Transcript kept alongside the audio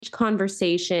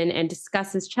conversation and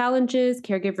discusses challenges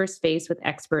caregivers face with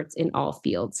experts in all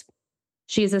fields.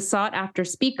 She is a sought-after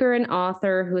speaker and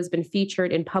author who has been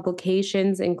featured in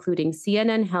publications including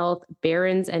CNN Health,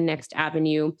 Barron's, and Next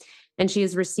Avenue, and she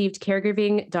has received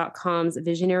Caregiving.com's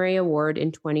Visionary Award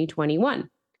in 2021.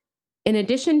 In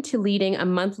addition to leading a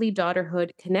monthly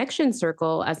Daughterhood Connection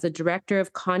Circle as the Director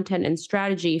of Content and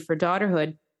Strategy for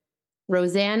Daughterhood,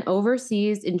 Rosanne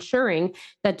oversees ensuring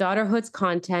that Daughterhood's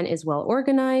content is well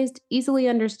organized, easily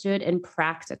understood, and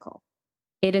practical.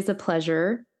 It is a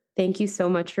pleasure. Thank you so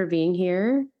much for being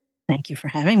here. Thank you for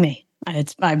having me.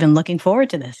 I've been looking forward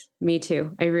to this. Me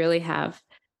too. I really have.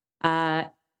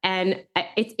 And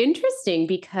it's interesting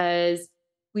because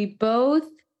we both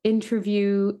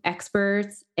interview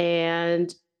experts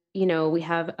and, we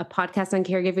have a podcast on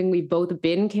caregiving. We've both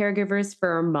been caregivers for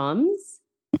our moms.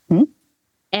 Mm-hmm.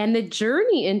 And the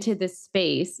journey into this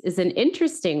space is an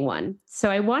interesting one. So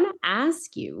I want to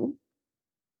ask you,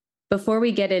 before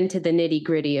we get into the nitty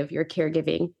gritty of your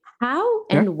caregiving, how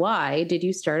and why did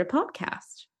you start a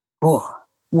podcast? Oh,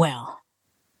 well,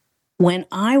 when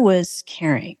I was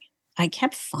caring, I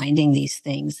kept finding these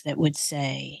things that would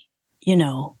say,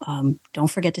 don't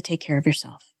forget to take care of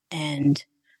yourself. And,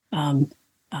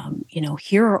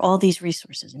 here are all these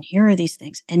resources and here are these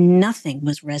things. And nothing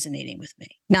was resonating with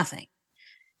me. Nothing.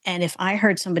 And if I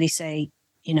heard somebody say,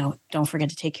 don't forget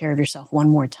to take care of yourself one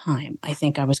more time, I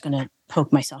think I was going to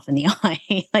poke myself in the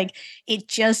eye. Like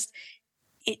because,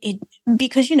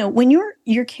 when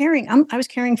you're caring, I was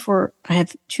caring I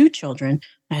have 2 children.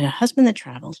 I had a husband that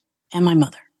travels and my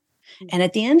mother. And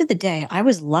at the end of the day, I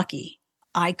was lucky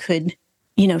I could,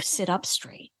 sit up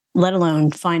straight, let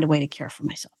alone find a way to care for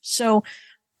myself. So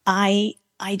I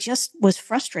just was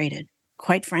frustrated,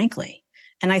 quite frankly.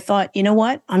 And I thought, you know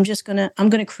what? I'm going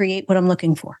to create what I'm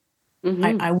looking for.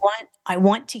 Mm-hmm. I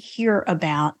want to hear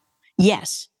about,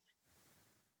 yes,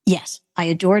 I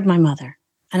adored my mother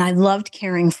and I loved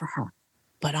caring for her,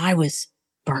 but I was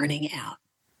burning out.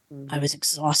 Mm-hmm. I was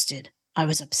exhausted. I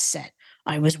was upset.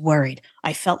 I was worried.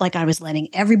 I felt like I was letting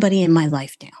everybody in my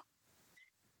life down.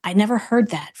 I never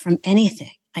heard that from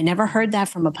anything. I never heard that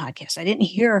from a podcast. I didn't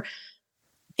hear,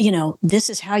 this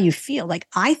is how you feel. Like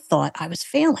I thought I was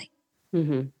failing.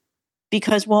 Mm-hmm.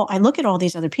 Because, I look at all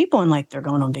these other people and like they're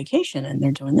going on vacation and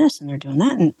they're doing this and they're doing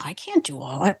that. And I can't do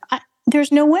all.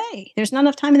 There's no way. There's not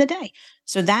enough time in the day.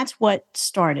 So that's what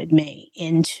started me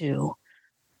into,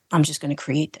 I'm just going to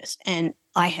create this. And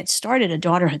I had started a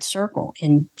Daughterhood Circle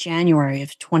in January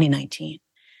of 2019.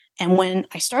 And when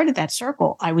I started that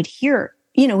circle, I would hear,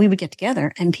 we would get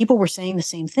together and people were saying the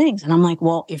same things. And I'm like,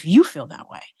 well, if you feel that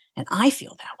way and I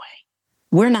feel that way,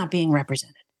 we're not being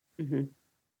represented. Mm-hmm.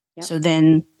 Yep. So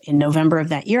then in November of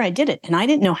that year, I did it and I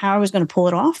didn't know how I was going to pull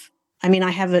it off. I mean,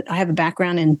 I have a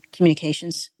background in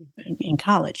communications in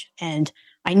college and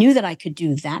I knew that I could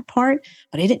do that part,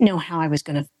 but I didn't know how I was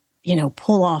going to,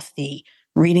 pull off the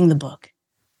reading the book,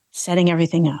 setting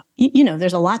everything up.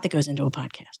 There's a lot that goes into a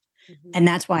podcast. Mm-hmm. And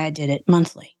that's why I did it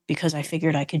monthly because I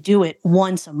figured I could do it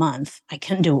once a month. I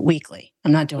couldn't do it weekly.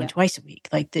 I'm not doing twice a week.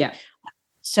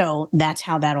 So that's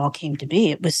how that all came to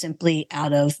be. It was simply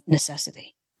out of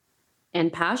necessity.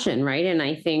 And passion, right? And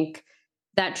I think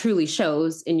that truly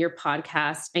shows in your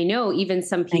podcast. I know even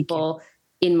some people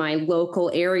in my local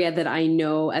area that I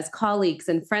know as colleagues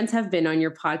and friends have been on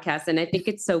your podcast. And I think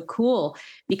it's so cool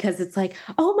because it's like,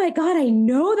 oh my God, I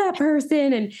know that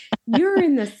person and you're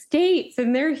in the States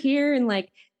and they're here and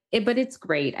but it's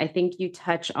great. I think you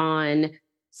touch on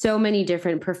so many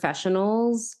different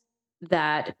professionals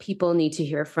that people need to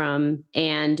hear from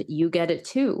and you get it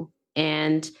too.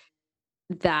 And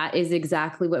that is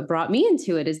exactly what brought me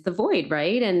into it is the void,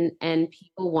 right? And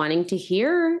people wanting to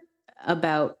hear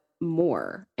about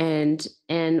more and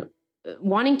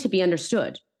wanting to be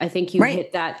understood. I think you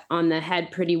hit that on the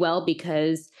head pretty well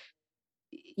because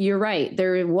you're right.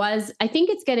 I think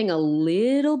it's getting a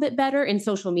little bit better in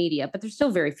social media, but there's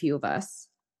still very few of us.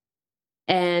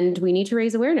 And we need to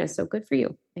raise awareness. So good for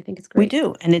you. I think it's great. We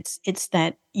do. And it's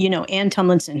that, Ann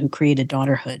Tumlinson, who created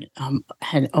Daughterhood,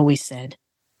 had always said,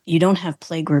 you don't have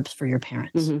play groups for your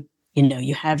parents. Mm-hmm.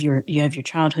 You have your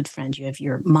childhood friends, you have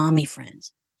your mommy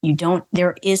friends.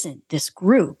 There isn't this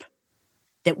group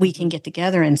that we can get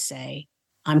together and say,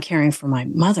 I'm caring for my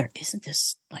mother. Isn't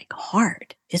this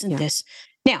hard? Isn't this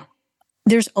now?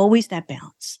 There's always that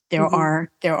balance. There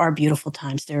are beautiful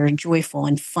times. There are joyful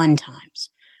and fun times.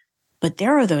 But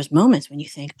there are those moments when you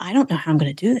think, I don't know how I'm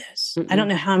going to do this. Mm-mm. I don't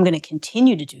know how I'm going to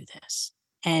continue to do this.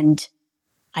 And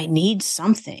I need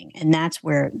something. And that's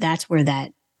where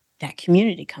that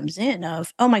community comes in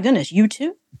of, oh my goodness, you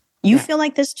too? You feel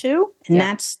like this too? And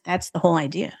that's the whole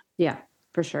idea. Yeah,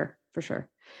 for sure. For sure.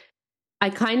 I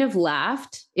kind of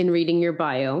laughed in reading your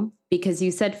bio because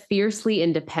you said fiercely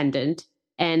independent.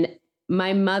 And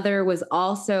my mother was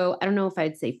also, I don't know if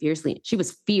I'd say fiercely, she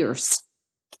was fierce.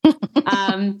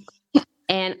 um,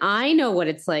 and I know what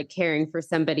it's like caring for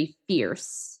somebody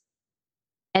fierce.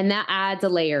 And that adds a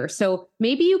layer. So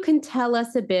maybe you can tell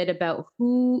us a bit about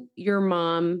who your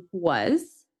mom was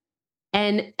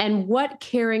and what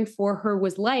caring for her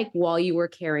was like while you were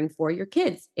caring for your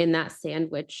kids in that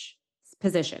sandwich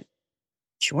position.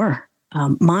 Sure.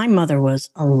 My mother was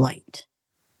a light,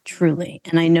 truly.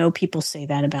 And I know people say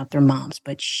that about their moms,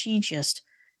 but she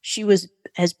was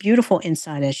as beautiful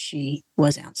inside as she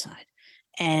was outside.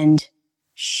 And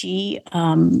she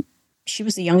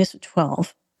was the youngest of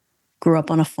 12, grew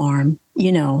up on a farm,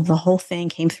 the whole thing,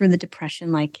 came through the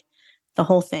Depression, like the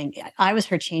whole thing. I was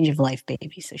her change of life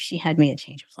baby. So she had me a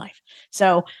change of life.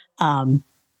 So,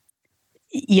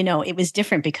 it was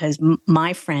different because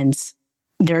my friends,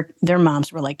 their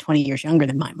moms were like 20 years younger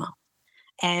than my mom.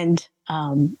 And,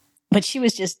 but she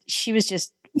was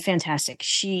just fantastic.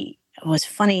 She was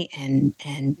funny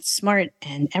and smart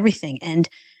and everything. And,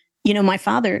 my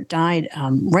father died,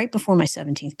 right before my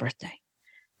 17th birthday.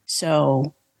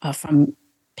 So, from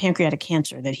pancreatic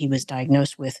cancer that he was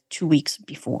diagnosed with 2 weeks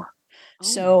before. Oh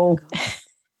so,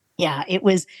 yeah, it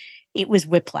was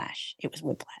whiplash. It was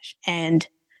whiplash. And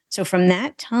so from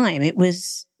that time, it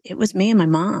was me and my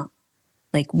mom.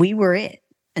 Like we were it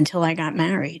until I got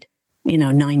married,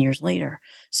 9 years later.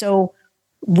 So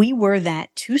we were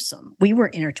that twosome. We were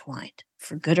intertwined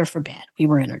for good or for bad. We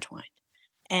were intertwined.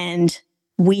 And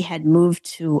we had moved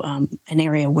to an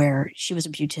area where she was a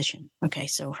beautician. Okay.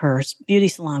 So her beauty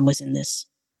salon was in this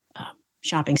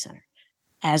shopping center,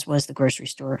 as was the grocery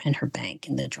store and her bank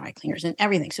and the dry cleaners and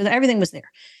everything. So everything was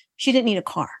there. She didn't need a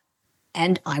car.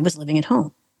 And I was living at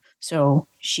home. So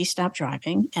she stopped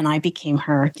driving and I became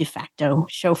her de facto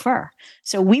chauffeur.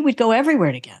 So we would go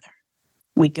everywhere together.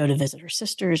 We'd go to visit her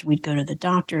sisters. We'd go to the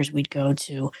doctors. We'd go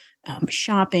to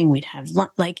shopping. We'd have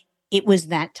lunch. Like it was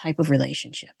that type of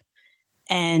relationship.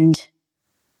 And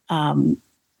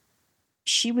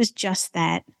she was just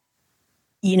that,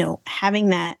 having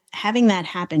that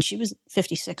happen. She was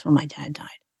 56 when my dad died.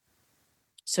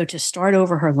 So to start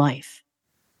over her life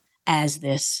as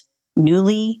this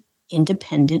newly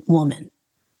independent woman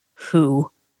who,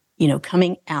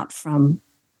 coming out from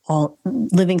all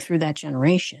living through that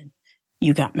generation,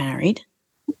 you got married,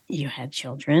 you had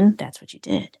children, that's what you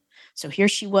did. So here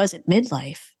she was at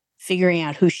midlife, figuring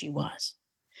out who she was.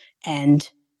 And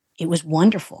it was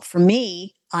wonderful. For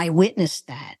me, I witnessed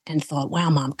that and thought, wow,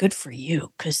 Mom, good for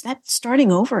you. Because that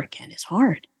starting over again is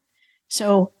hard.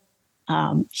 So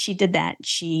she did that.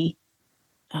 She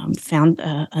found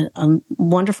a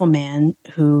wonderful man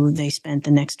who they spent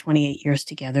the next 28 years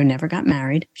together, never got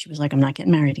married. She was like, I'm not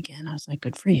getting married again. I was like,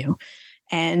 good for you.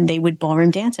 And they would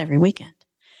ballroom dance every weekend.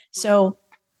 So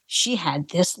she had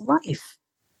this life.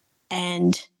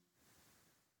 And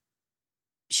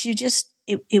she just,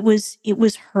 it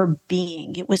was her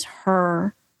being. It was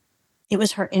her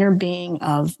inner being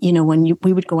of, when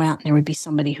we would go out and there would be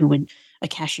somebody a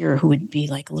cashier who would be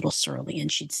like a little surly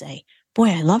and she'd say, boy,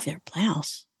 I love their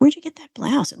blouse. Where'd you get that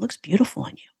blouse? It looks beautiful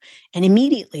on you. And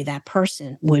immediately that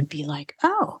person would be like,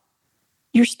 oh,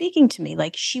 you're speaking to me.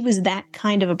 Like she was that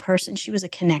kind of a person. She was a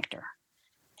connector.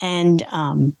 And,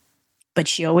 but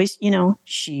she always,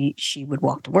 she would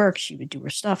walk to work. She would do her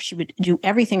stuff. She would do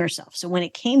everything herself. So when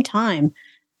it came time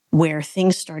where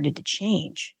things started to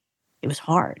change, it was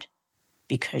hard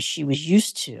because she was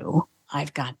used to,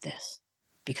 I've got this,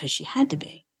 because she had to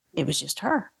be. It was just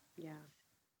her. Yeah.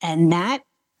 And that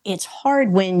it's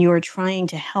hard when you're trying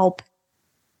to help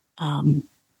in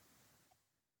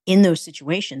those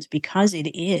situations because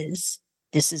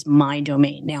this is my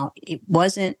domain. Now, it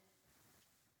wasn't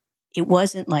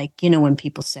like, when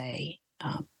people say,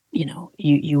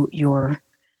 you're,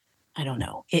 I don't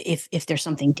know, if there's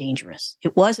something dangerous.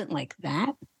 It wasn't like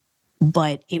that,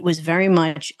 but it was very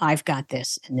much, I've got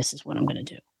this and this is what I'm going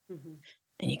to do. Mm-hmm.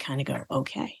 And you kind of go,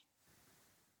 okay.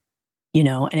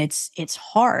 And it's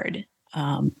hard.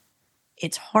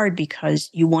 It's hard because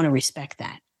you want to respect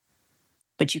that,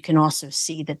 but you can also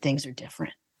see that things are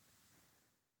different.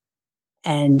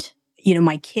 And,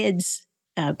 my kids,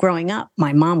 growing up,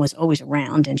 my mom was always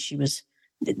around and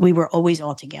we were always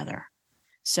all together.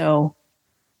 So,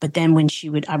 but then when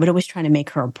I would always try to make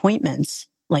her appointments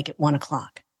like at 1:00.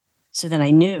 So then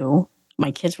I knew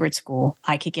my kids were at school.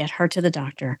 I could get her to the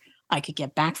doctor. I could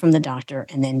get back from the doctor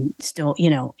and then still,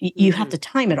 you have to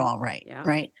time it all right. Yeah.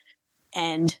 Right.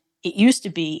 And it used to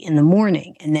be in the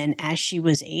morning. And then as she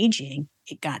was aging,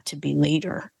 it got to be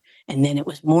later. And then it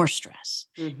was more stress.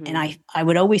 Mm-hmm. And I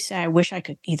would always say, I wish I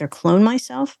could either clone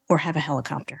myself or have a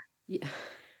helicopter. Yeah.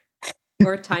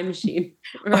 Or a time machine.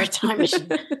 Or a time machine.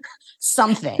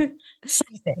 Something.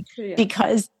 Yeah.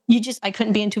 Because I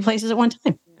couldn't be in two places at one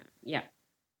time. Yeah.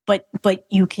 But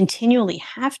you continually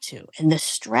have to. And the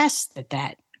stress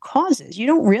that causes, you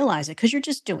don't realize it because you're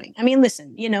just doing. I mean,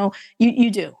 listen, you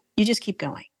do. You just keep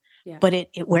going. Yeah. But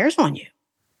it wears on you.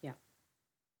 Yeah.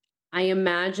 I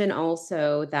imagine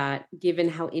also that given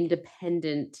how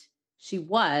independent she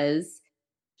was,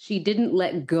 she didn't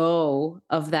let go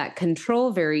of that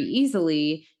control very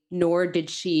easily, nor did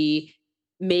she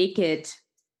make it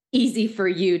easy for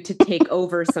you to take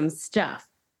over some stuff.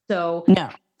 So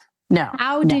No.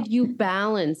 How did you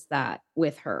balance that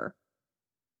with her?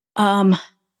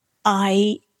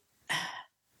 I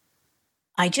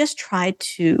just tried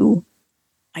to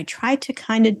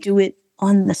kind of do it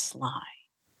on the sly.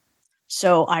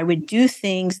 So I would do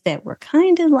things that were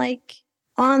kind of like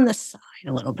on the side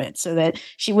a little bit so that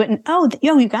she wouldn't,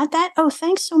 you got that? Oh,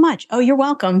 thanks so much. Oh, you're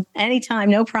welcome. Anytime,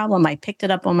 no problem. I picked it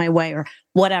up on my way or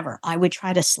whatever. I would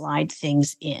try to slide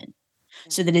things in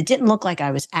so that it didn't look like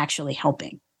I was actually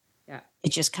helping. Yeah. It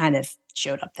just kind of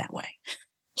showed up that way,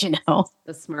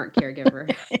 The smart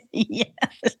caregiver.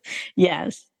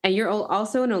 Yes. And you're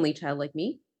also an only child like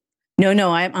me?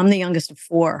 No, I'm the youngest of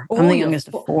four. I'm the youngest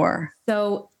of four.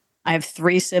 So I have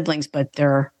 3 siblings, but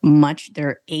they're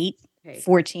 8,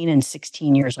 14, and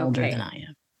 16 years older than I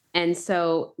am. And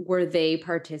so were they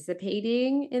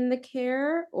participating in the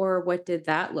care, or what did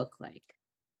that look like?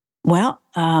 Well,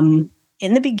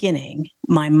 in the beginning,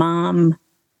 my mom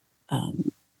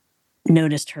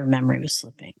noticed her memory was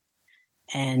slipping.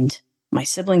 And my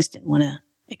siblings didn't want to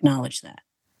acknowledge that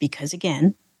because,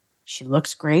 again, she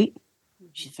looks great.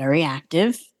 She's very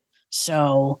active.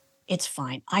 So it's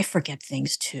fine. I forget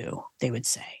things too, they would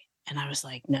say. And I was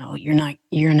like, no, you're not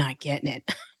getting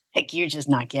it. Like, you're just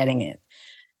not getting it.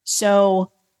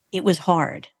 So it was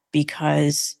hard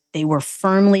because they were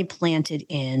firmly planted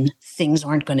in things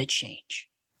aren't going to change.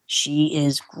 She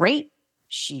is great.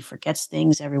 She forgets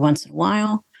things every once in a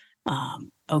while.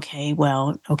 Okay,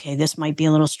 this might be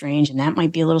a little strange and that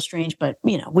might be a little strange, but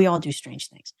we all do strange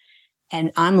things.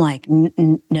 And I'm like,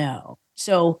 no.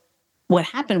 So what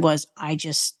happened was I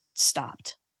just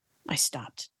stopped. I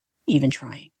stopped even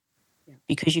trying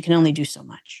because you can only do so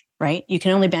much, right? You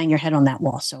can only bang your head on that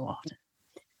wall so often.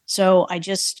 So I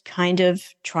just kind of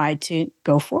tried to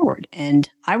go forward. And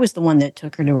I was the one that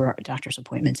took her to her doctor's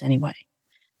appointments anyway.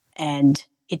 And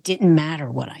it didn't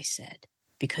matter what I said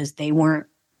because they weren't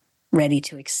ready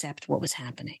to accept what was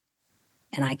happening.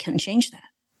 And I couldn't change that.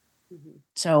 Mm-hmm.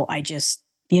 So I just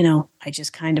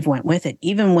kind of went with it.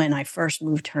 Even when I first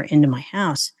moved her into my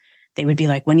house, they would be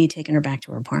like, when are you taking her back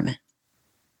to her apartment?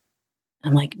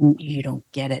 I'm like, you don't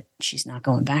get it. She's not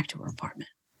going back to her apartment.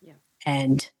 Yeah.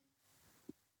 And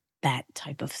that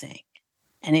type of thing.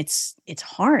 And it's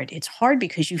hard. It's hard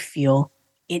because you feel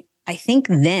it. I think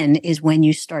then is when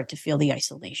you start to feel the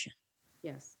isolation.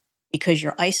 Yes. Because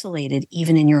you're isolated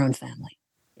even in your own family.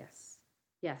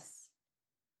 Yes.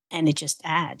 And it just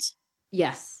adds.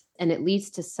 Yes. And it leads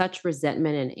to such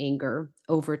resentment and anger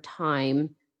over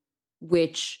time,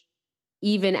 which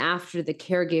even after the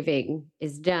caregiving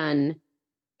is done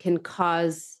can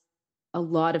cause a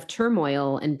lot of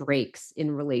turmoil and breaks in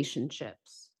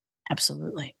relationships.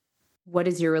 Absolutely. What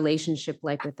is your relationship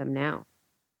like with them now?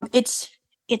 It's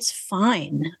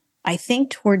fine. I think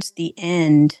towards the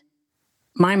end,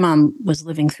 my mom was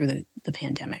living through the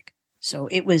pandemic. So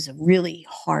it was a really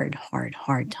hard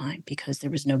time because there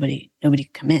was nobody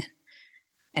could come in.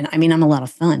 And I mean, I'm a lot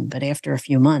of fun, but after a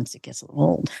few months, it gets a little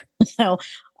old. So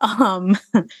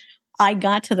I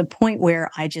got to the point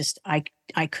where I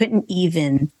couldn't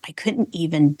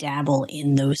even dabble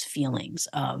in those feelings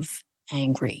of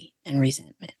angry and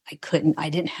resentment. I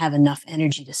didn't have enough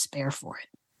energy to spare for it.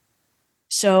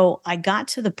 So I got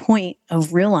to the point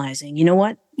of realizing, you know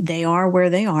what? They are where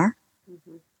they are.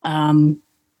 Mm-hmm.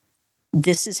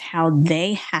 This is how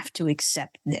they have to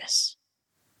accept this.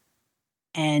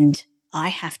 And I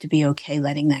have to be okay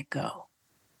letting that go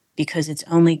because it's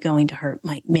only going to hurt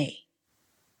me.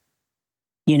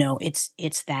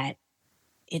 It's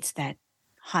that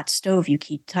hot stove you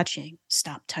keep touching.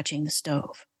 Stop touching the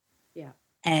stove. Yeah.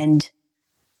 And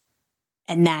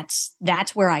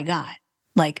that's where I got.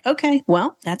 Like, okay,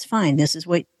 well, that's fine. This is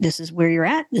where you're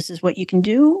at. This is what you can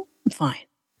do. Fine.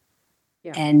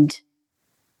 Yeah. And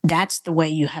that's the way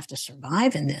you have to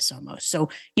survive in this almost. So,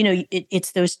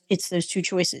 it's those two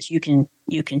choices. You can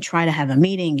try to have a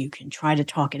meeting, you can try to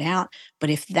talk it out, but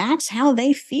if that's how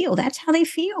they feel, that's how they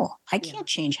feel. I can't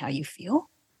change how you feel.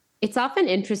 It's often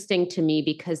interesting to me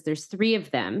because there's 3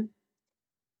 of them.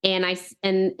 And as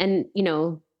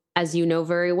you know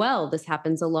very well, this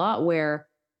happens a lot where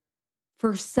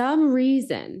for some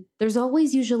reason, there's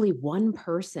always usually one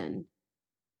person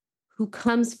who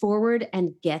comes forward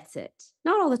and gets it.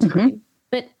 Not all the time,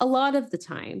 but a lot of the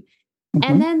time.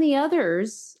 And then the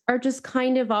others are just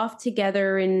kind of off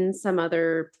together in some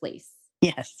other place.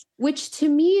 Yes. Which to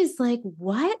me is like,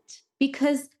 what?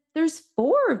 Because there's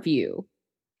 4 of you.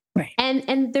 Right.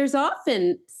 And there's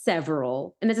often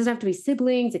several, and it doesn't have to be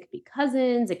siblings, it could be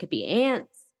cousins, it could be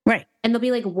aunts. Right. And there'll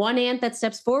be like one aunt that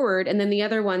steps forward, and then the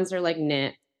other ones are like, nah.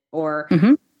 Or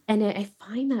and I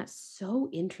find that so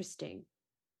interesting.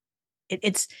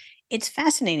 It's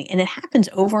fascinating, and it happens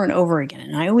over and over again.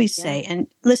 And I always say, and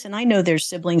listen, I know there's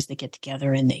siblings that get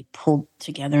together and they pull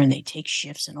together and they take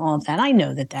shifts and all of that. I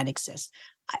know that exists.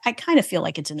 I kind of feel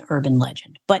like it's an urban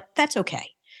legend, but that's okay.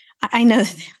 I know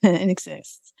that it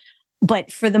exists.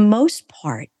 But for the most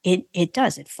part, it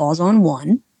does. It falls on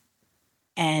one,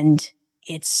 and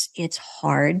it's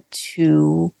hard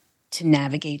to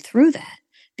navigate through that,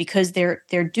 because there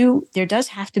does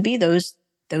have to be those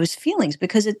feelings,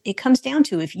 because it comes down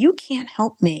to, if you can't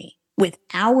help me with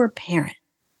our parent,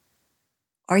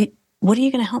 what are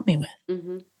you going to help me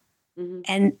with?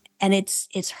 And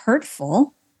it's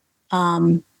hurtful.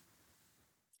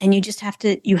 And you just have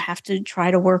to try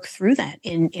to work through that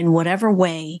in whatever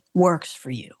way works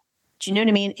for you. Do you know what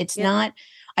I mean? It's not,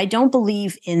 I don't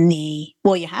believe in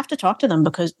well, you have to talk to them,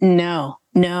 because no,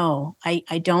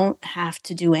 I don't have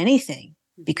to do anything,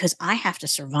 because I have to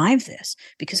survive this,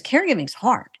 because caregiving is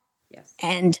hard. Yes.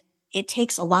 And it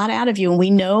takes a lot out of you. And we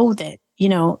know that,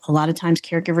 a lot of times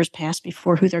caregivers pass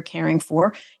before who they're caring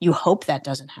for. You hope that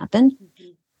doesn't happen.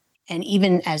 And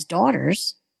even as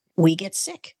daughters, we get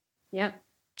sick. Yep.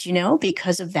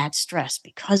 Because of that stress,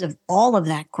 because of all of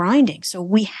that grinding. So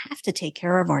we have to take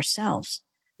care of ourselves,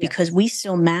 because we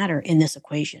still matter in this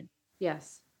equation.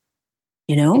 Yes.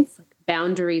 It's like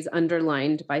boundaries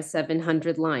underlined by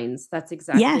 700 lines. That's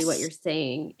exactly what you're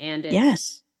saying. And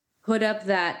it's put up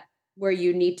that where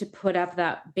you need to put up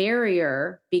that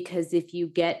barrier, because if you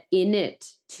get in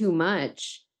it too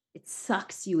much, it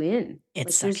sucks you in.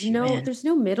 There's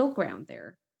no middle ground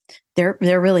there. There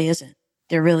really isn't.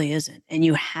 There really isn't. And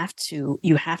you have to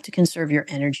conserve your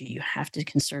energy. You have to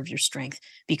conserve your strength,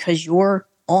 because you're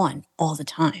on all the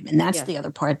time. And that's the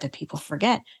other part that people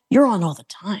forget. You're on all the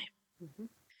time.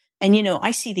 And,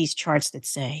 I see these charts that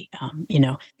say,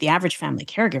 the average family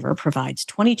caregiver provides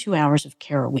 22 hours of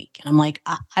care a week. And I'm like,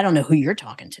 I don't know who you're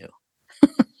talking to.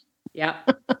 Yeah.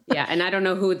 And I don't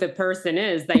know who the person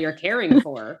is that you're caring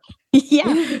for.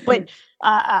 But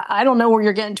I don't know where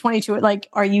you're getting 22. Like,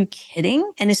 are you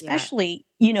kidding? And especially,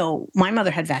 my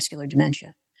mother had vascular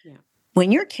dementia. Yeah.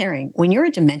 When you're a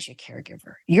dementia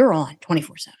caregiver, you're on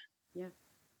 24/7. Yeah.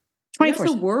 24/7. You're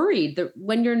also worried that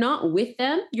when you're not with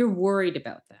them, you're worried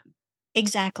about them.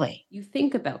 Exactly. You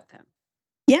think about them.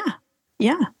 Yeah.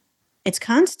 Yeah. It's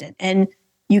constant. And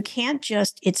you can't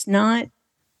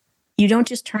you don't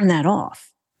just turn that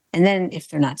off. And then if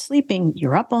they're not sleeping,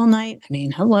 you're up all night. I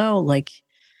mean, hello, like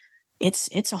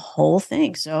it's a whole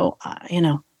thing. So,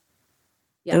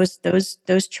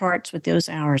 those charts with those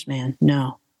hours, man,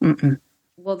 no.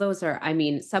 Well, those are,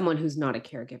 someone who's not a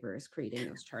caregiver is creating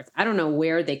those charts. I don't know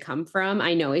where they come from.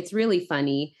 I know it's really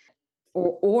funny.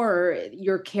 Or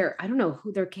your care. I don't know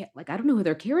who they're I don't know who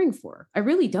they're caring for. I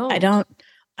really don't. I don't.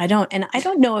 And I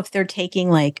don't know if they're taking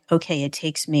like, okay, it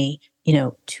takes me,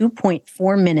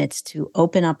 2.4 minutes to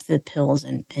open up the pills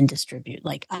and distribute.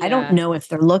 Like, I don't know if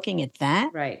they're looking at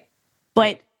that. Right.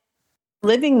 But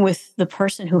living with the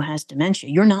person who has dementia,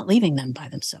 you're not leaving them by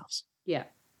themselves. Yeah.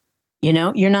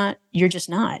 You're just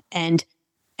not. And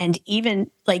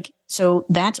even like, so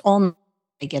that's all.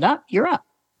 They get up, you're up.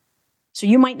 So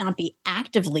you might not be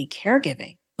actively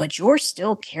caregiving, but you're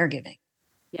still caregiving.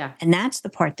 Yeah. And that's the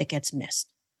part that gets missed.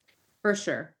 For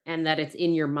sure. And that it's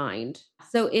in your mind.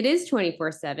 So it is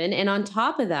 24/7. And on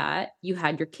top of that, you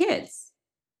had your kids.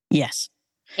 Yes.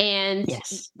 And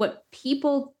what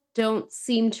people don't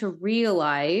seem to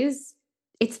realize,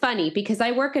 it's funny because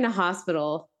I work in a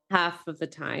hospital half of the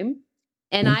time,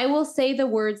 and I will say the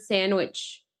word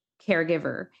sandwich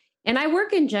caregiver, and I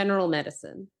work in general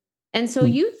medicine. And so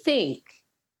you think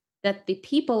that the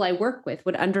people I work with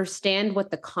would understand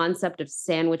what the concept of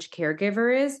sandwich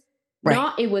caregiver is.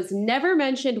 Right. It was never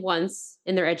mentioned once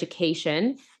in their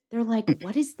education. They're like,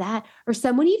 what is that? Or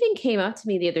someone even came up to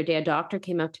me the other day, a doctor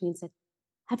came up to me and said,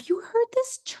 have you heard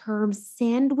this term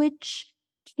sandwich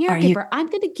caregiver? I'm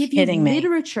going to give you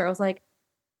literature. I was like,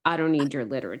 I don't need your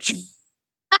literature.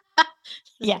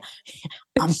 Yeah,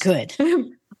 I'm good.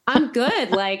 I'm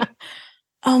good. Like,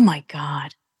 oh my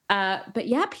God. but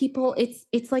yeah, people,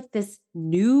 it's like this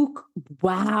new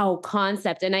wow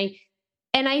concept. And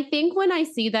I think when I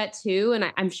see that too,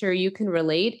 and I'm sure you can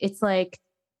relate, it's like,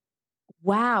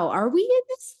 wow, are we in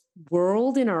this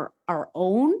world in our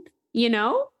own, you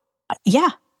know? Yeah.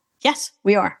 Yes,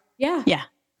 we are. Yeah. Yeah.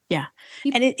 Yeah.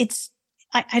 Peop- And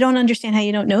I don't understand how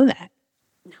you don't know that.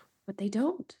 no, but they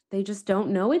don't. They just don't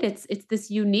know it. It's this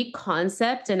unique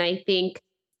concept. And I think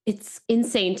it's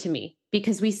insane to me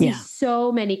because we see Yeah.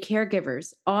 so many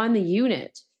caregivers on the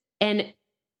unit. And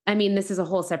I mean, this is a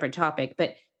whole separate topic,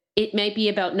 but it might be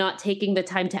about not taking the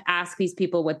time to ask these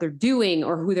people what they're doing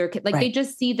or who they're like, they Right.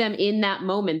 just see them in that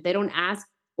moment. They don't ask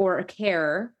or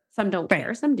care. Some don't Right.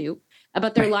 care, some do,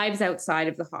 about their Right. lives outside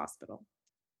of the hospital.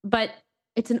 But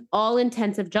it's an all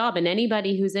intensive job. And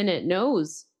anybody who's in it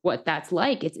knows what that's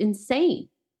like. It's insane.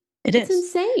 It It's is.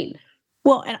 insane.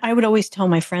 Well, and I would always tell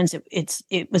my friends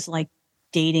it was like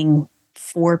dating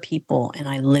 4 people and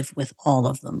I live with all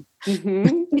of them.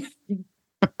 Mm-hmm.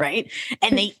 Right.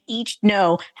 And they each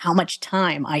know how much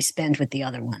time I spend with the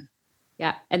other one.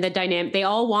 Yeah. And the dynamic, they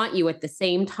all want you at the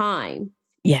same time.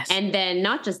 Yes. And then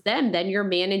not just them, then you're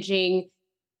managing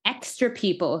extra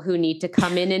people who need to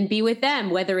come in and be with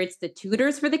them, whether it's the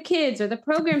tutors for the kids or the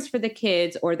programs for the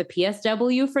kids or the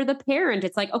PSW for the parent.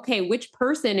 It's like, okay, which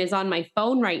person is on my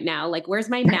phone right now? Like, where's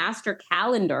my master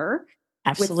calendar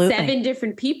Absolutely. with 7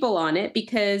 different people on it?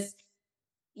 Because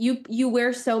you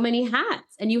wear so many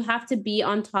hats and you have to be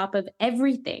on top of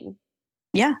everything.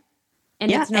 Yeah. And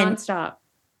yeah. it's nonstop.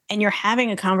 And you're having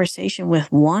a conversation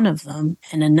with one of them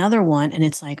and another one, and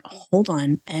it's like, hold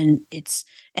on. And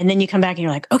then you come back and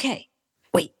you're like, okay,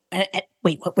 wait,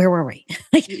 where were we?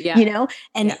 Like, Yeah. you know,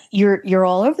 and you're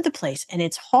all over the place and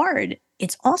it's hard.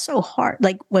 It's also hard.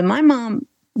 Like when my mom,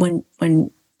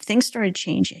 when things started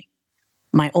changing,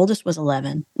 my oldest was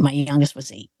 11, my youngest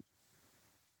was 8.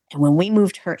 And when we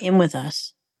moved her in with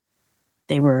us,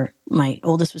 my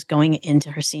oldest was going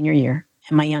into her senior year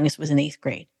and my youngest was in 8th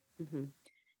grade. Mm-hmm.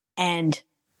 And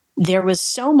there was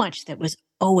so much that was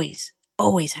always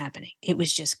happening. It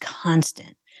was just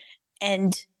constant.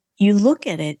 And you look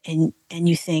at it and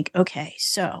you think, okay,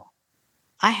 so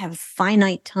I have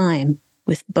finite time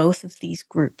with both of these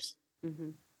groups.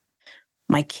 Mm-hmm.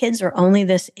 My kids are only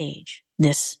this age,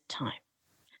 this time.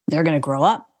 They're going to grow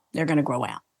up. They're going to grow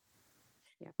out.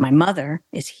 Yeah. My mother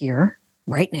is here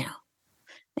right now,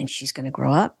 and she's going to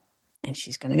grow up and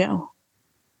she's going to go.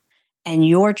 And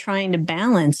you're trying to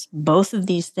balance both of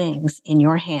these things in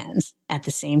your hands at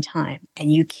the same time,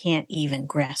 and you can't even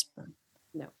grasp them.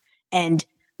 No. And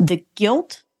the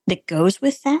guilt that goes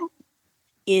with that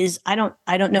is, I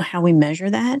don't know how we measure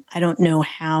that. I don't know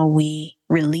how we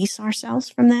release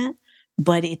ourselves from that,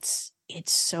 but it's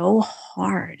so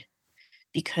hard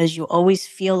because you always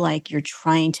feel like you're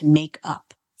trying to make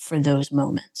up for those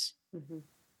moments. Mm-hmm.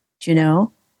 Do you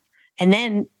know? And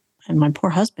then, and my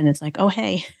poor husband, it's like, oh,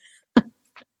 hey.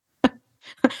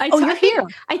 You're here.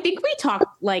 I think we talked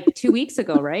like 2 weeks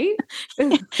ago, right?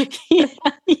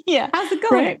 Yeah. How's it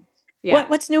going? Right. Yeah.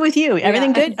 What's new with you?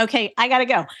 Everything good? Okay, I gotta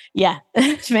go. Yeah.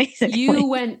 You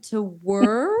went to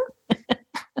work?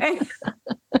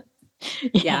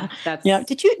 Yeah. That's. Yeah.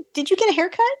 Did you get a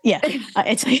haircut? Yeah.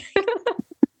 It's like.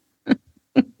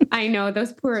 I know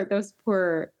those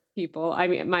poor people. I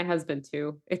mean, my husband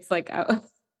too. It's like.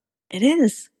 It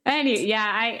is. Anyway,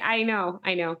 yeah. I know.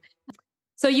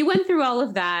 So you went through all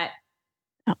of that,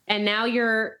 and now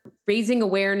you're raising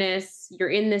awareness. You're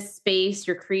in this space.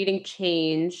 You're creating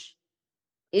change.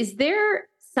 Is there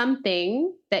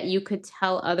something that you could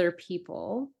tell other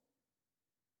people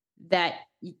that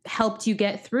helped you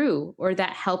get through or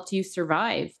that helped you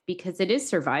survive? Because it is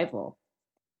survival.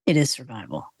 It is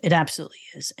survival. It absolutely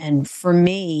is. And for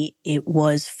me, it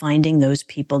was finding those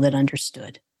people that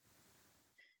understood.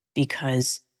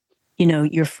 Because,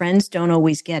 your friends don't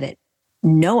always get it.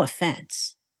 No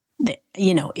offense.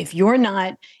 If you're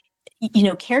not,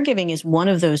 caregiving is one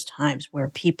of those times where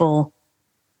people,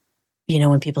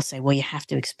 when people say, well, you have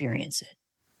to experience it.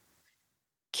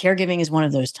 Caregiving is one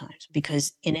of those times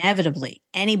because inevitably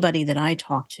anybody that I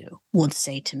talk to will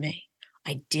say to me,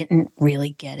 I didn't really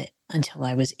get it until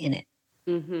I was in it.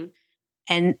 Mm-hmm.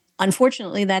 And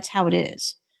unfortunately, that's how it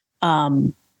is.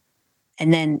 And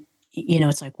then,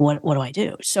 it's like, what do I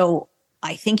do? So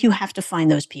I think you have to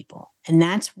find those people. And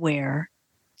that's where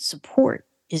support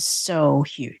is so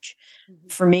huge. Mm-hmm.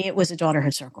 For me, it was a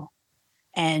daughterhood circle.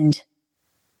 And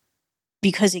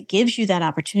because it gives you that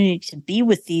opportunity to be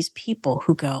with these people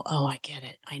who go, oh, I get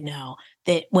it. I know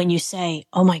that when you say,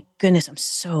 oh my goodness, I'm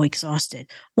so exhausted.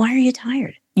 Why are you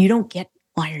tired? You don't get,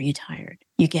 why are you tired?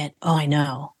 You get, oh, I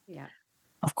know. Yeah.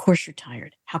 Of course you're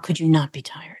tired. How could you not be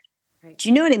tired? Right. Do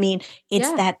you know what I mean? It's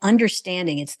Yeah. that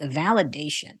understanding. It's the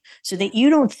validation so that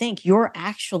you don't think you're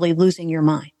actually losing your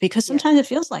mind, because sometimes it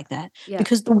feels like that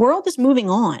because the world is moving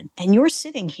on and you're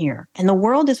sitting here and the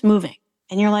world is moving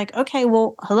and you're like, okay,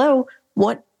 well, hello,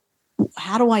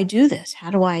 how do I do this?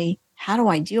 How do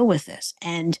I deal with this?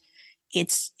 And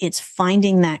it's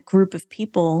finding that group of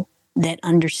people that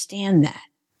understand that.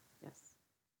 Yes.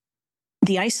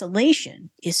 The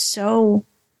isolation is so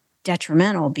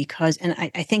detrimental because, and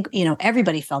I think,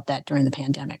 everybody felt that during the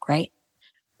pandemic, right?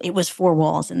 It was four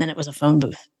walls and then it was a phone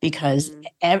booth because,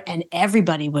 and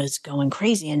everybody was going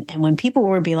crazy. And when people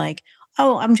would be like,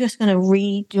 oh, I'm just going to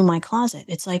redo my closet.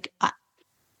 It's like,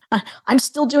 I'm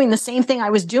still doing the same thing I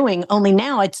was doing, only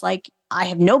now it's like, I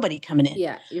have nobody coming in.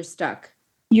 Yeah. You're stuck.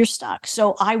 You're stuck.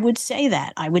 So I would say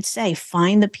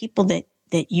find the people that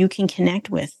you can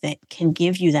connect with, that can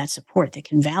give you that support, that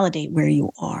can validate where you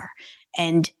are.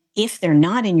 And if they're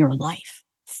not in your life,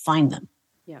 find them.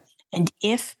 Yeah. And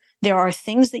if there are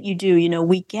things that you do,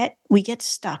 we get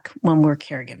stuck when we're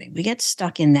caregiving. We get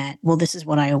stuck in that, well, this is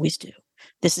what I always do.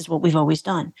 This is what we've always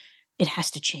done. It has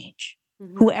to change.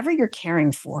 Mm-hmm. Whoever you're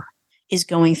caring for is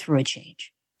going through a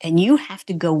change, and you have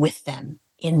to go with them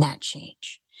in that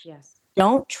change. Yes.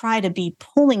 Don't try to be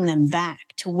pulling them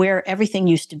back to where everything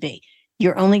used to be.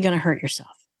 You're only going to hurt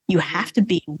yourself. You have to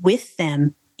be with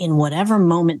them in whatever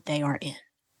moment they are in.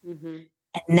 Mm-hmm.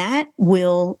 And that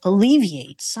will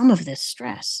alleviate some of this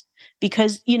stress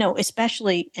because,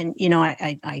 especially, and,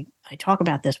 I talk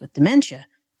about this with dementia.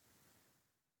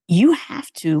 You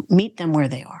have to meet them where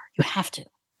they are. You have to.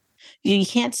 You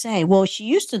can't say, well, she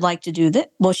used to like to do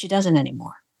that. Well, she doesn't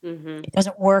anymore. Mm-hmm. It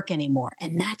doesn't work anymore.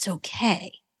 And that's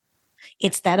okay.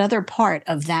 It's that other part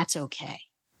of that's okay.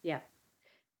 Yeah.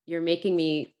 You're making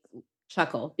me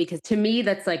chuckle because to me,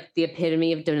 that's like the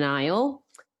epitome of denial.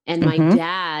 And my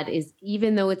dad is,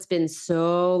 even though it's been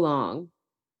so long,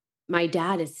 my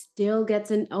dad still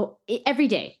gets every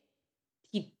day.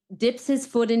 He dips his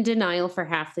foot in denial for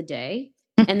half the day.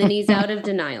 And then he's out of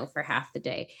denial for half the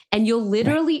day. And you'll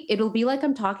literally, it'll be like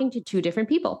I'm talking to two different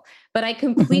people, but I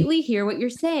completely hear what you're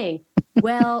saying.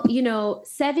 Well,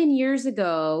 7 years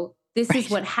ago, this is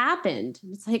what happened.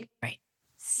 And it's like,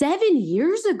 7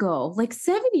 years ago,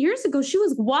 she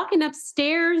was walking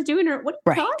upstairs doing her, what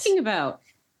are you talking about?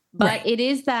 But it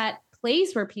is that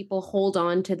place where people hold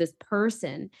on to this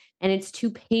person and it's too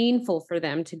painful for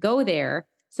them to go there.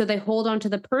 So they hold on to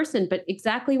the person. But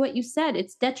exactly what you said,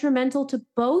 it's detrimental to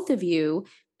both of you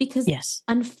because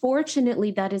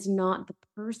unfortunately, that is not the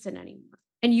person anymore.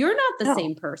 And you're not the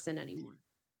same person anymore.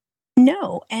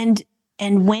 No. And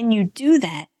when you do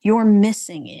that, you're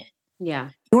missing it.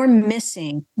 Yeah. You're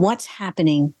missing what's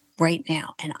happening right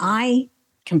now. And I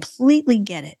completely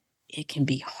get it. It can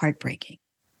be heartbreaking.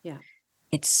 Yeah.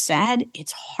 It's sad.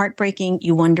 It's heartbreaking.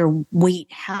 You wonder, wait,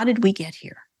 how did we get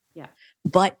here? Yeah.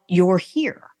 But you're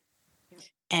here. Yeah.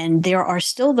 And there are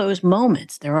still those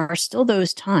moments. There are still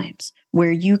those times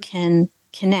where you can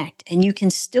connect and you can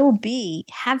still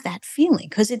have that feeling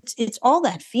because it's all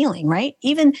that feeling, right?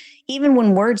 Even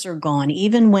when words are gone,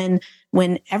 even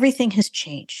when everything has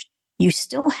changed, you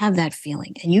still have that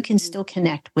feeling and you can still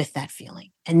connect with that feeling.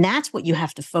 And that's what you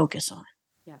have to focus on.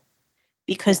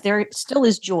 Because there still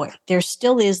is joy. There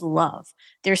still is love.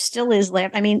 There still is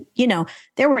laugh. I mean,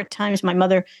 there were times my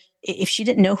mother, if she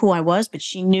didn't know who I was, but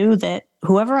she knew that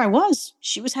whoever I was,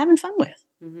 she was having fun with.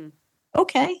 Mm-hmm.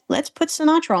 Okay, let's put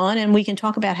Sinatra on and we can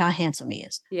talk about how handsome he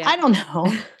is. Yeah. I don't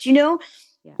know. Do you know?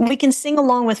 We can sing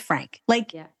along with Frank.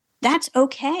 That's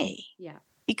okay. Yeah.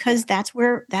 Because that's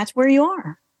where you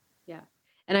are. Yeah.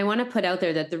 And I want to put out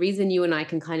there that the reason you and I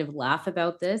can kind of laugh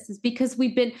about this is because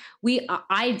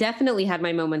I definitely had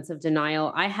my moments of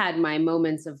denial. I had my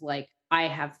moments of I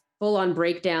have full on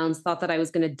breakdowns, thought that I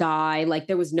was going to die.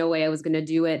 There was no way I was going to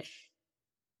do it.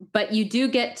 But you do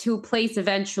get to a place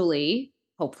eventually,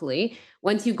 hopefully,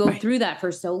 once you go through that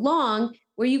for so long,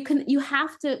 where you kind of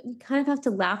have to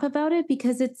laugh about it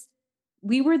because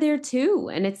we were there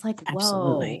too. And it's like,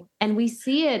 absolutely. Whoa. And we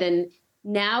see it. And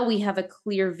now we have a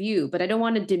clear view, but I don't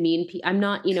want to demean people. I'm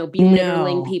not,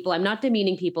 belittling people. I'm not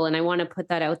demeaning people. And I want to put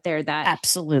that out there that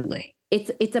absolutely.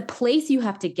 It's a place you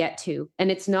have to get to. And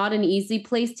it's not an easy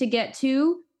place to get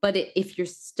to, but if you're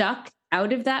stuck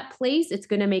out of that place, it's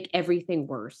going to make everything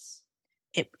worse.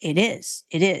 It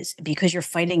is because you're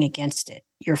fighting against it.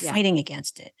 You're fighting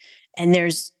against it. And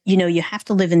there's, you have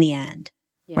to live in the and,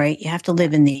 right? You have to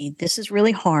live in this is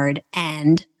really hard.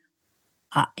 And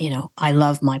I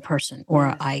love my person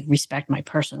or I respect my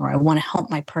person or I want to help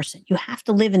my person. You have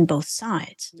to live in both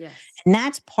sides. Yes. And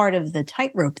that's part of the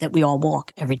tightrope that we all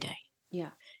walk every day.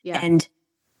 Yeah. Yeah. And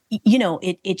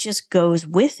it just goes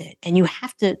with it, and you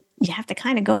have to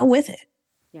kind of go with it.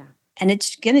 Yeah. And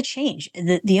it's going to change.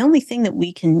 The only thing that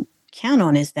we can count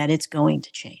on is that it's going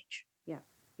to change. Yeah.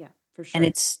 Yeah, for sure. And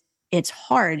it's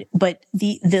hard, but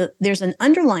there's an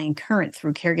underlying current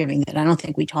through caregiving that I don't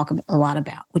think we talk a lot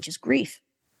about, which is grief.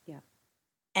 Yeah.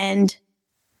 And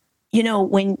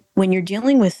when you're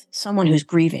dealing with someone who's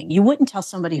grieving, you wouldn't tell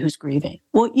somebody who's grieving,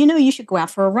 well, you should go out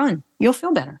for a run. You'll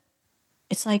feel better.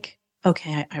 It's like,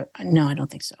 okay, no, I don't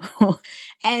think so.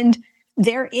 And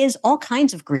there is all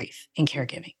kinds of grief in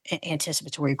caregiving,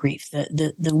 anticipatory grief,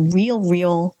 the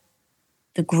real,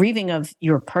 the grieving of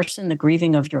your person, the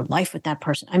grieving of your life with that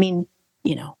person. I mean,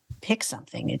 pick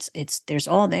something. There's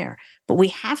all there, but we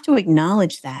have to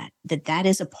acknowledge that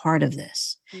is a part of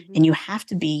this. Mm-hmm. And you have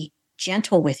to be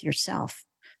gentle with yourself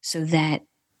so that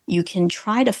you can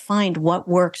try to find what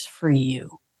works for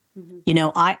you. Mm-hmm.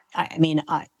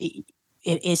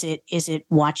 Is it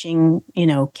watching,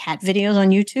 cat videos on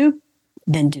YouTube?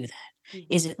 Then do that.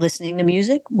 Mm-hmm. Is it listening to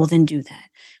music? Well, then do that.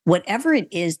 Whatever it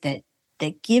is that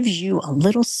gives you a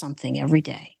little something every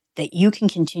day that you can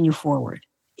continue forward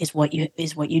is what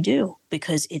you do,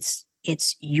 because it's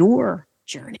your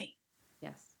journey.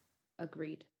 Yes.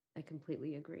 Agreed. I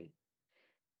completely agree.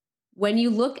 When you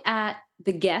look at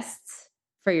the guests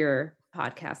for your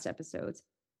podcast episodes,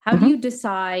 how do you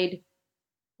decide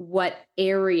what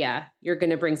area you're going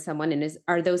to bring someone in?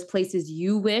 Are those places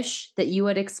you wish that you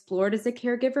had explored as a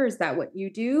caregiver? Is that what you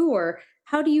do? Or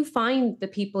how do you find the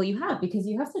people you have? Because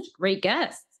you have such great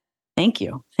guests. Thank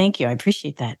you. I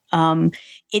appreciate that.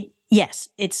 Yes,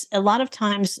 it's a lot of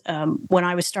times when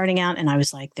I was starting out and I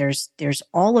was like, there's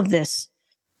all of this,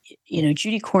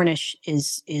 Judy Cornish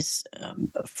is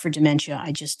for dementia.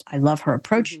 I love her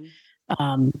approach.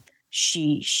 Mm-hmm.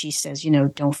 She says,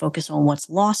 don't focus on what's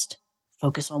lost,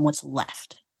 focus on what's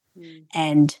left. Mm.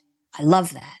 And I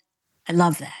love that.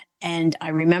 And I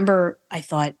remember I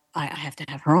thought I have to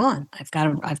have her on. I've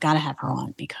got to have her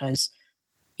on because,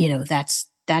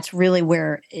 that's really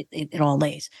where it all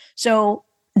lays. So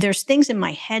there's things in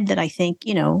my head that I think,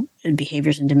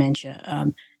 behaviors in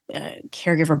dementia,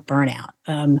 caregiver burnout,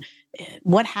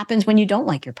 what happens when you don't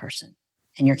like your person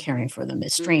and you're caring for them,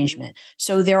 estrangement. Mm-hmm.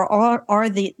 So there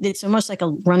it's almost like a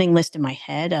running list in my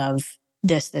head of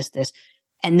this.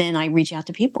 And then I reach out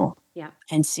to people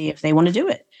and see if they want to do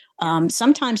it.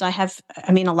 Sometimes a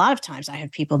lot of times I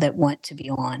have people that want to be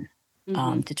on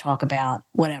to talk about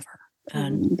whatever,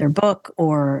 their book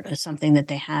or something that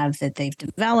they have that they've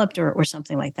developed or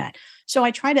something like that. So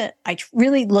I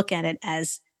really look at it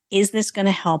as, is this going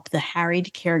to help the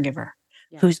harried caregiver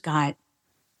who's got,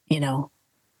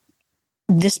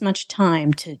 this much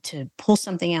time to pull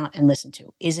something out and listen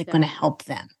to? Is it going to help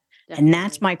them? Definitely. And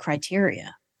that's my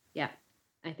criteria. Yeah,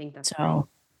 I think that's so.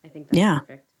 Great. I think that's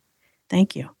perfect.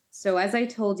 Thank you. So as I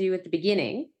told you at the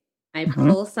beginning, I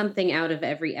pull something out of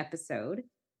every episode,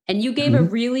 and you gave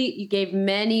you gave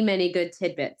many, many good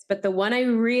tidbits, but the one I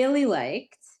really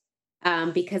liked,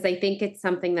 because I think it's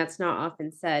something that's not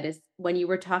often said, is when you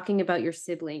were talking about your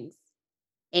siblings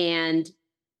and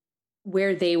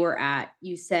where they were at.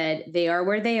 You said they are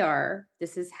where they are.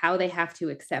 This is how they have to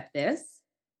accept this.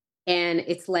 And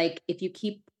it's like, if you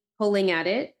keep pulling at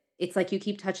it, it's like you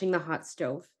keep touching the hot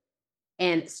stove,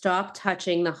 and stop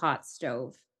touching the hot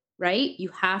stove, right? You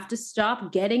have to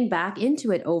stop getting back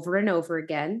into it over and over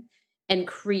again and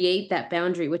create that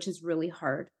boundary, which is really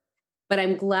hard. But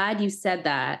I'm glad you said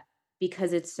that,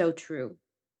 because it's so true.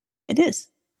 It is.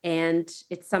 And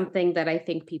it's something that I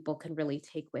think people can really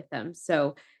take with them.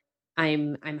 So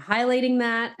I'm highlighting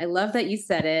that. I love that you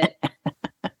said it.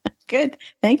 Good.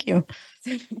 Thank you.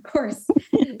 Of course.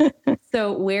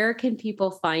 So where can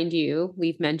people find you?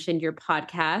 We've mentioned your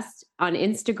podcast on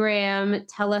Instagram.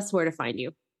 Tell us where to find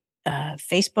you.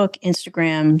 Facebook,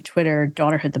 Instagram, Twitter,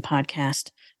 Daughterhood the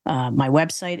Podcast. My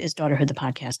website is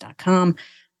daughterhoodthepodcast.com.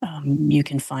 You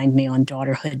can find me on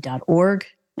daughterhood.org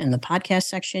in the podcast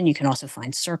section. You can also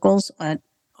find circles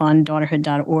on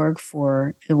daughterhood.org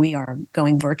we are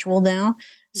going virtual now.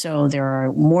 So there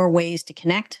are more ways to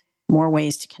connect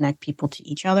people to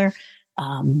each other.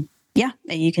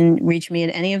 You can reach me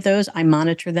at any of those. I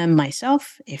monitor them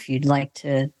myself. If you'd like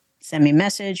to send me a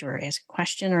message or ask a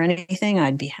question or anything,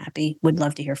 would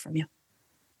love to hear from you.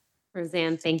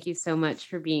 Rosanne, thank you so much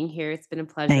for being here. It's been a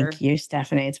pleasure. Thank you,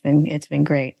 Stephanie. It's been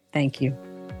great. Thank you.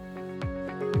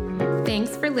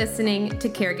 Thanks for listening to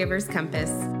Caregiver's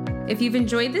Compass. If you've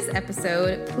enjoyed this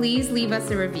episode, please leave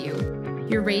us a review.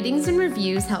 Your ratings and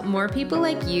reviews help more people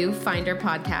like you find our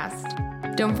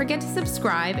podcast. Don't forget to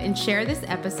subscribe and share this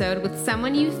episode with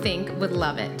someone you think would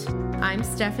love it. I'm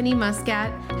Stephanie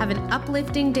Muscat. Have an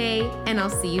uplifting day, and I'll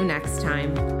see you next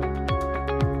time.